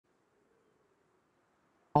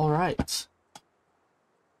Alright,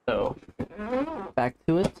 so back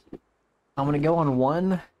to it. I'm gonna go on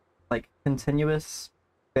one like continuous,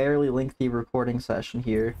 fairly lengthy recording session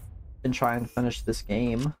here and try and finish this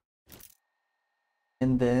game.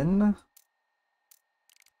 And then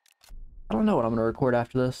I don't know what I'm gonna record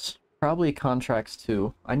after this. Probably Contracts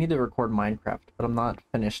 2. I need to record Minecraft, but I'm not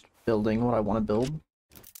finished building what I want to build.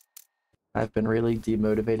 I've been really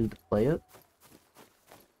demotivated to play it.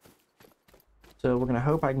 So we're gonna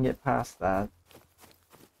hope I can get past that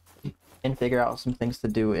and figure out some things to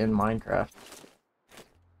do in Minecraft.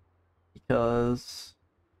 Because...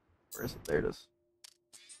 where is it? There it is.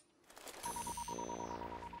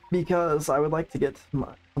 Because I would like to get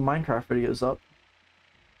my Minecraft videos up.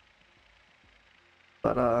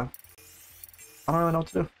 But, I don't really know what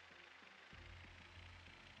to do.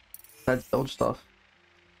 Besides build stuff.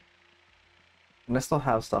 And I still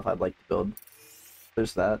have stuff I'd like to build.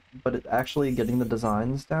 There's that. But actually getting the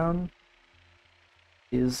designs down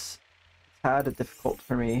is a tad difficult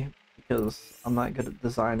for me because I'm not good at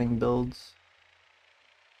designing builds.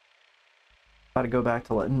 Gotta go back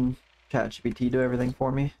to letting ChatGPT do everything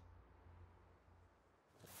for me.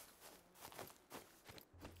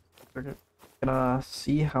 We're gonna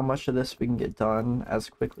see how much of this we can get done as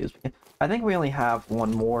quickly as we can. I think we only have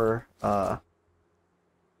one more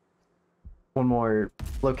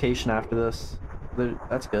location after this.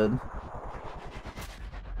 That's good.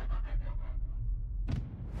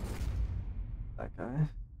 That guy. Can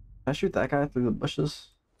I shoot that guy through the bushes?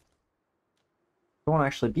 I won't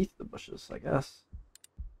actually be through the bushes, I guess.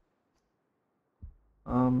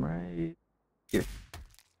 Right here.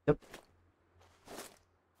 Yep.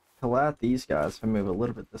 To let these guys if I move a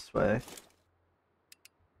little bit this way.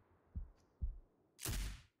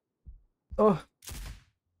 Oh.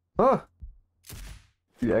 Oh.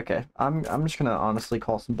 Yeah, okay. I'm just gonna honestly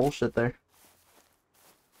call some bullshit there.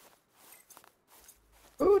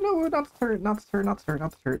 Oh no, not the turret, not the turret, not the turret,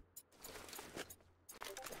 not the turret.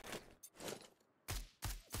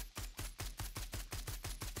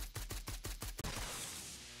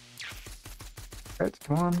 Alright,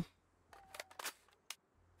 come on.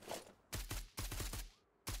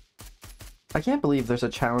 I can't believe there's a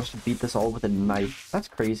challenge to beat this all with a knife. That's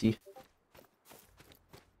crazy.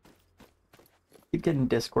 Keep getting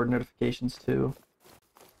Discord notifications too.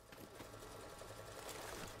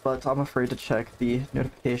 But I'm afraid to check the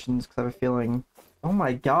notifications because I have a feeling... oh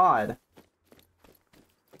my god!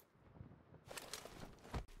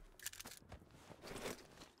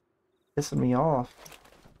 Pissing me off.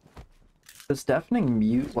 Does deafening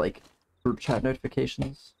mute, like, group chat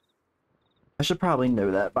notifications? I should probably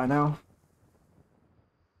know that by now.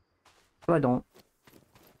 But I don't.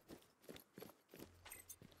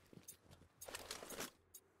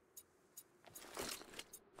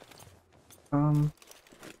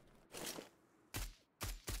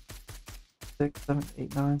 6, 7,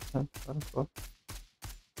 8, 9, 10, 11, 12.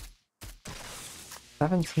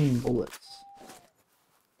 17 bullets.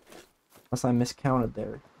 Unless I miscounted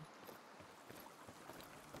there.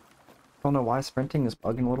 I don't know why sprinting is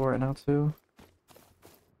bugging a little right now too.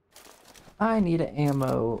 I need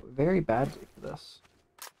ammo very badly for this.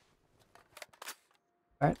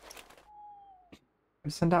 Alright. I'm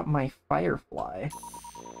gonna send out my firefly.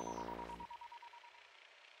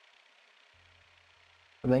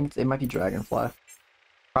 I think it might be dragonfly.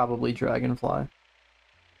 Probably dragonfly.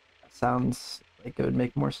 That sounds like it would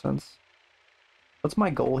make more sense. What's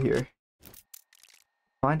my goal here?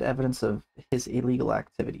 Find evidence of his illegal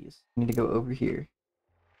activities. I need to go over here.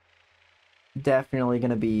 Definitely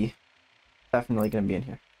gonna be in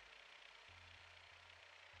here.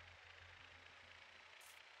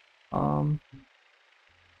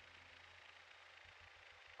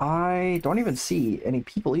 I don't even see any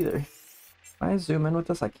people either. Can I zoom in with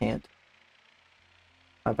this? I can't.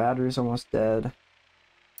 My battery's almost dead.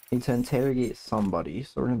 Need to interrogate somebody,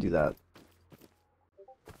 so we're gonna do that.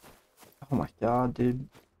 Oh my god, dude.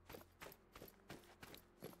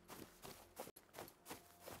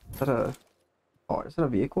 Is that a... oh, is that a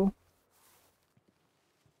vehicle?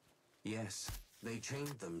 Yes, they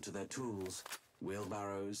chained them to their tools.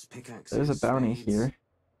 Wheelbarrows, pickaxes, There's a bounty spades, here.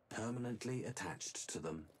 permanently attached to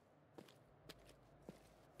them.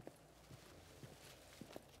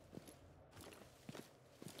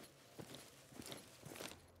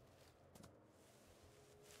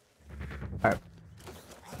 Alright.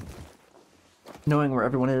 Knowing where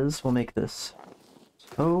everyone is will make this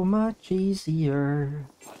so much easier.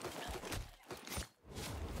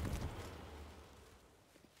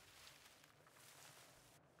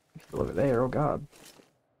 People over there, oh god.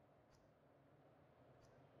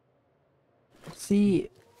 Let's see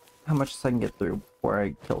how much I can get through. before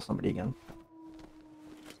I kill somebody again.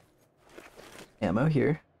 Ammo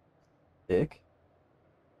here. Dick.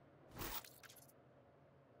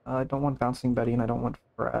 I don't want Bouncing Betty and I don't want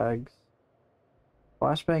frags.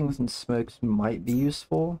 Flashbangs and smokes might be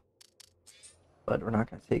useful, but we're not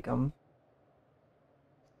going to take them.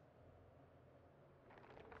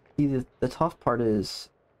 See, the tough part is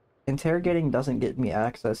interrogating doesn't get me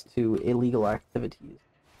access to illegal activities.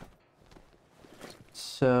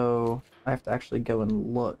 So I have to actually go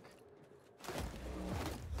and look.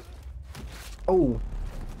 Oh!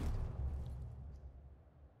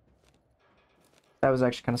 That was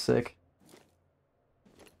actually kind of sick.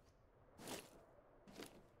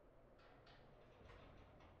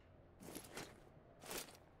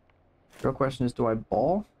 Real question is, do I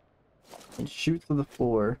ball and shoot through the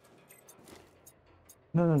floor?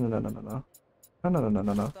 No, no, no, no, no, no, no. No, no, no, no,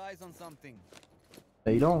 no, no. Eyes on something.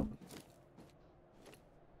 No, you don't.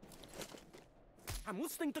 I'm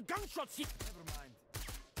listening to gunshots here. Never mind.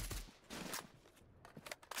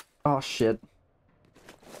 Oh, shit.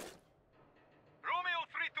 Romeo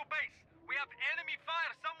 3 to base. We have enemy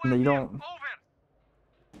fire No, somewhere you near. don't. Over.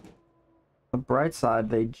 The bright side,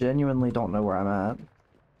 they genuinely don't know where I'm at.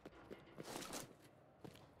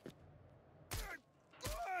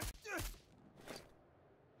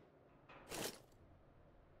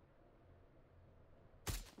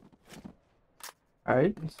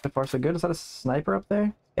 Alright, so far so good. Is that a sniper up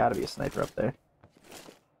there? Gotta be a sniper up there.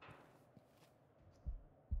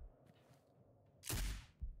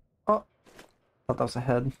 Oh! Thought that was a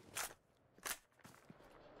head.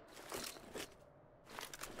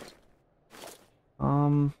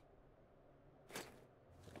 One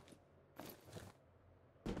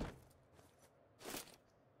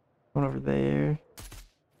over there.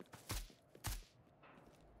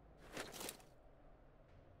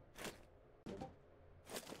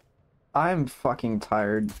 I'm fucking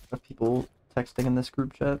tired of people texting in this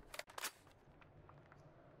group chat.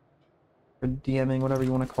 Or DMing, whatever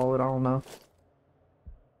you want to call it, I don't know.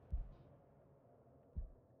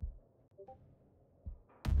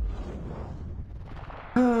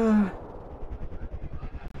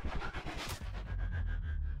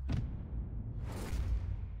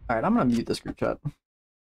 Alright, I'm gonna mute this group chat.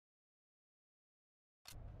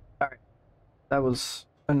 Alright. That was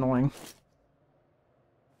annoying.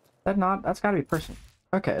 That not? That's gotta be a person.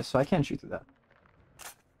 Okay, so I can't shoot through that.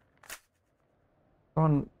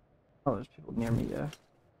 Oh, there's people near me, yeah.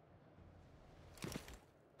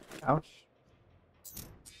 Ouch.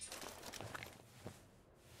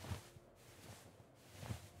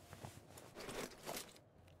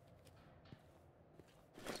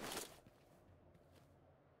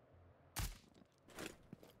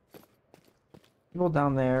 People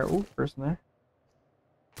down there. Ooh, person there.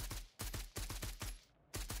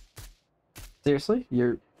 Seriously?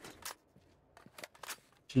 You're...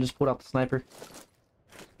 Should just pull out the sniper.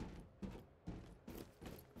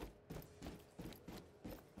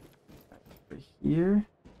 Over here.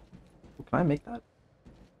 Ooh, can I make that?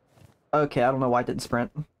 Okay, I don't know why I didn't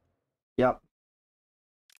sprint. Yep.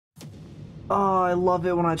 Oh, I love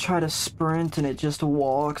it when I try to sprint and it just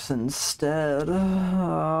walks instead.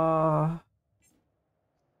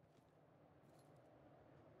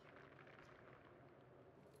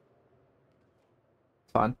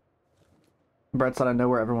 It's fine. Brett said I know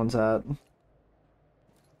where everyone's at.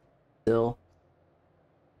 Still.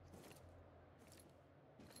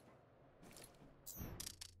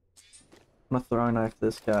 I'm gonna throwing knife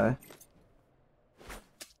this guy.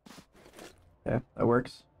 Okay, that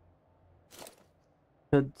works.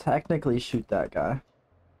 Could technically shoot that guy.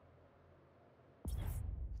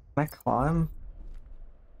 Can I climb?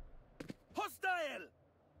 Hostile!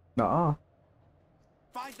 Nuh-uh.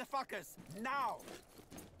 Find the fuckers now!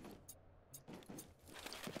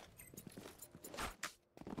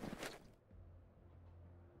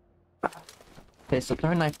 Okay, so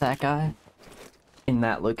throw a knife that guy in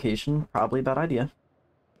that location, probably a bad idea.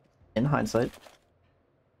 In hindsight.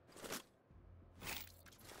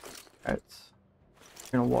 Alright.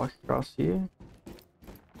 We're gonna walk across here.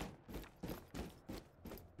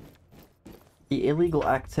 The illegal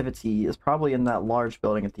activity is probably in that large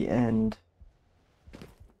building at the end.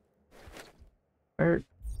 Where?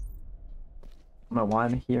 I don't know why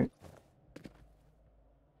I'm here.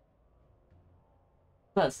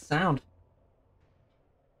 What's that sound?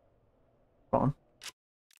 Hold on.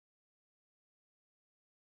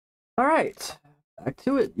 Alright. Back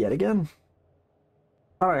to it yet again.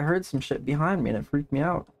 Thought I heard some shit behind me and it freaked me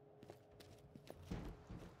out.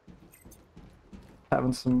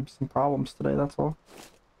 Having some problems today, that's all.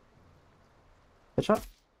 Headshot?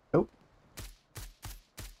 Nope.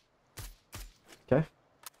 Okay.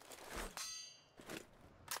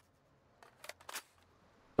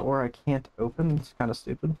 door I can't open. It's kind of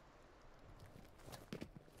stupid.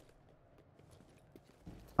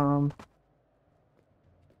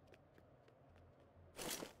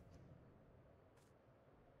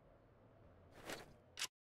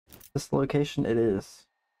 This location, it is.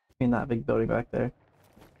 In that big building back there.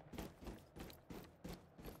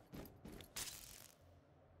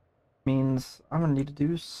 Means I'm gonna need to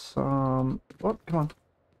do some... Oh, come on.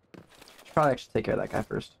 Should probably actually take care of that guy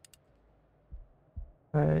first.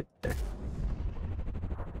 Right there.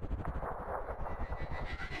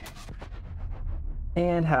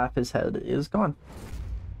 And half his head is gone.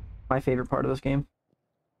 My favorite part of this game.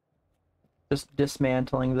 Just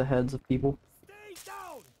dismantling the heads of people. Stay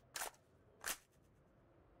down.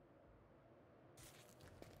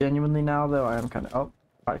 Genuinely now, though, I am kind of... Oh,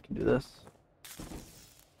 I can do this.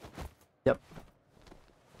 Yep.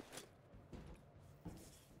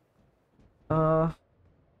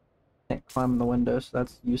 Can't climb the window, so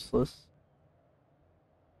that's useless.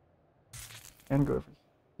 Can go over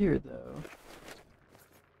here, though.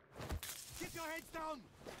 Keep your heads down.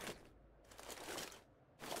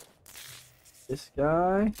 This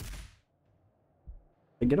guy...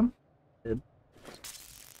 Did I get him? Did.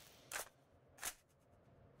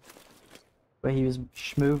 But he was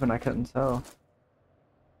moving, I couldn't tell.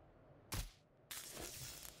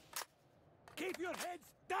 Keep your heads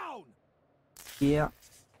down. Yeah.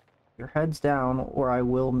 Your head's down, or I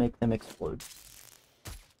will make them explode.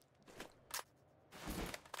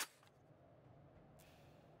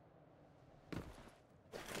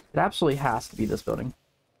 It absolutely has to be this building.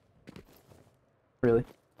 Really.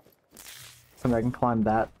 I mean, I can climb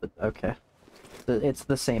that, but okay. It's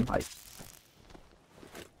the same height.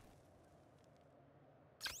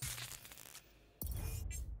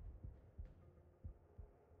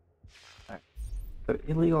 Alright. So,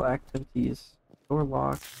 illegal activities. Door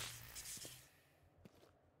locked.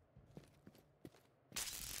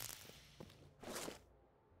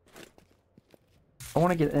 I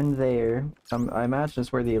want to get in there. I imagine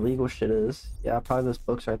it's where the illegal shit is. Yeah, probably those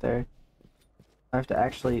books right there. I have to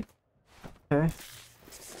actually... Okay.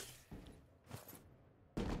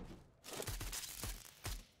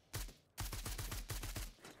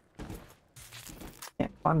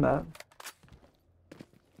 Can't climb that.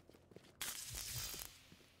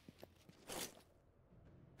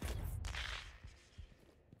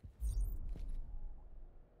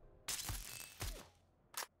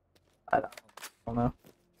 I don't know.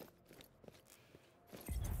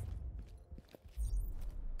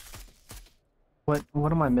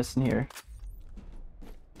 What am I missing here?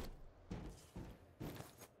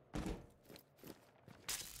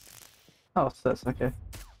 Oh, it's this, okay. Is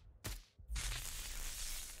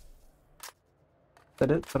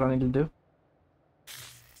that it? What I need to do?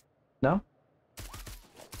 No?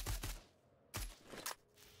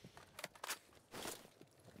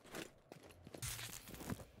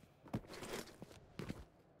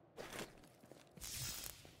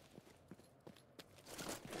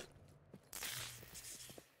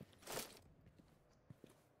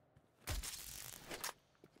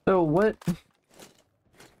 So what?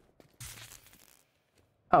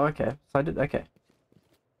 Oh, okay. So I did, okay.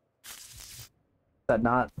 Is that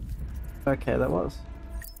not? Okay, that was.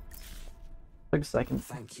 Took a second.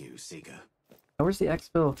 Thank you, Seeker. Oh, where's the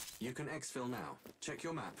exfil? You can exfil now. Check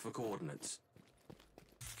your map for coordinates.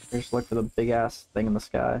 Just look for the big ass thing in the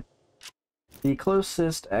sky. The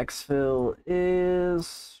closest exfil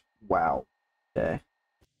is... Wow. Okay.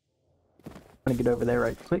 I'm gonna get over there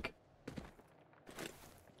right quick.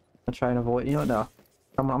 I'll try and avoid... You know what? No.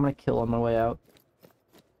 I'm gonna kill on my way out.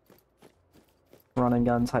 Run and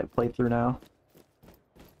gun type playthrough now.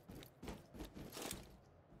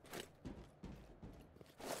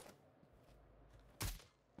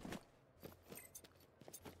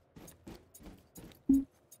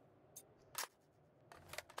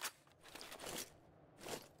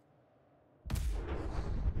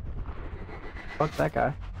 Fuck that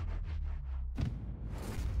guy.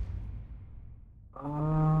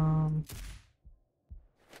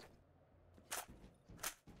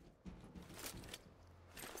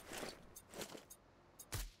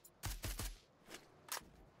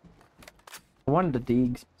 I wanted to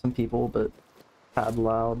dig some people, but tad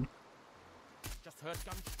loud. Just heard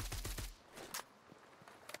guns.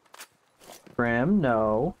 Graham,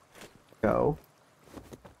 no. Go.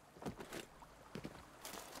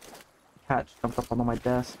 Cat jumped up onto my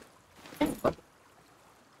desk. What?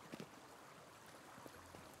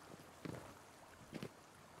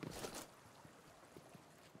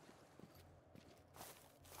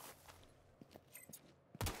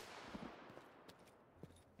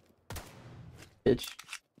 Bitch.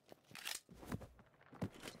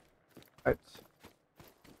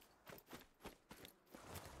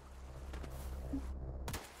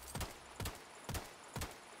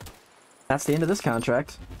 That's the end of this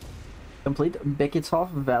contract. Complete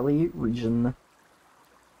Beketov Valley region.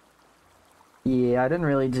 Yeah, I didn't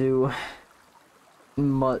really do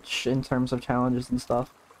much in terms of challenges and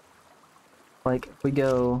stuff. Like, if we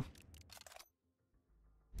go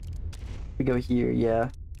here,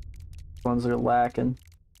 yeah. Ones that are lacking.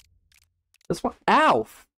 This one, ow!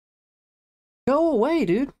 Go away,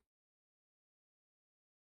 dude!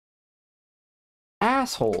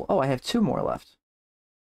 Asshole! Oh, I have 2 more left.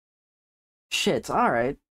 Shit,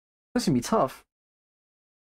 alright. This is gonna be tough.